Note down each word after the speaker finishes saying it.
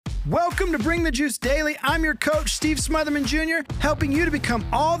Welcome to Bring the Juice Daily. I'm your coach, Steve Smotherman Jr., helping you to become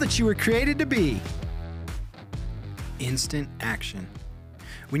all that you were created to be. Instant action.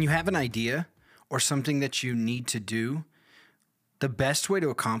 When you have an idea or something that you need to do, the best way to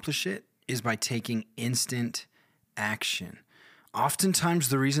accomplish it is by taking instant action. Oftentimes,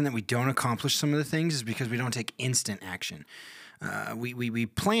 the reason that we don't accomplish some of the things is because we don't take instant action. We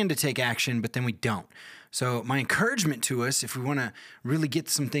plan to take action, but then we don't. So my encouragement to us, if we want to really get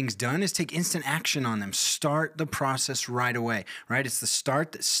some things done, is take instant action on them. Start the process right away, right? It's the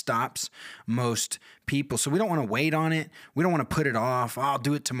start that stops most people. So we don't want to wait on it. We don't want to put it off. I'll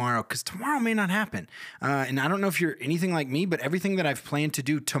do it tomorrow, because tomorrow may not happen. And I don't know if you're anything like me, but everything that I've planned to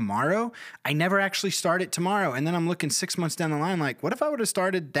do tomorrow, I never actually start it tomorrow. And then I'm looking 6 months down the line like, what if I would have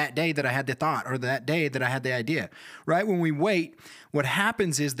started that day that I had the thought, or that day that I had the idea, right? When we wait, what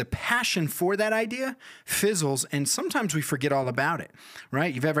happens is the passion for that idea fizzles, and sometimes we forget all about it,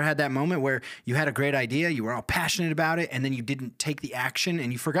 right? You've ever had that moment where you had a great idea, you were all passionate about it, and then you didn't take the action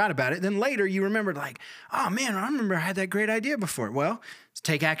and you forgot about it. Then later you remembered like, oh man, I remember I had that great idea before. Well, let's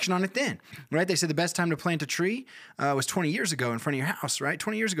take action on it then, right? They said the best time to plant a tree was 20 years ago in front of your house, right?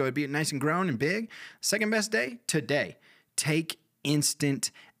 20 years ago, it'd be nice and grown and big. Second best day, today. Take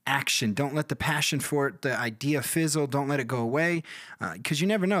instant action. Don't let the passion for it, the idea fizzle. Don't let it go away, because you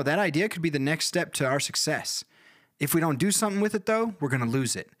never know. That idea could be the next step to our success. If we don't do something with it, though, we're going to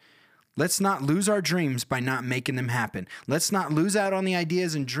lose it. Let's not lose our dreams by not making them happen. Let's not lose out on the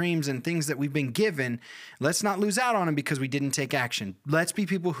ideas and dreams and things that we've been given. Let's not lose out on them because we didn't take action. Let's be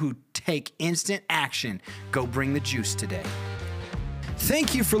people who take instant action. Go bring the juice today.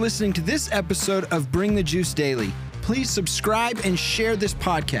 Thank you for listening to this episode of Bring the Juice Daily. Please subscribe and share this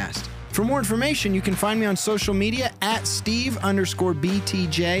podcast. For more information, you can find me on social media at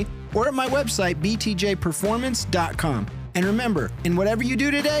Steve_BTJ or at my website, btjperformance.com. And remember, in whatever you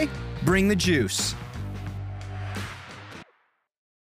do today, bring the juice.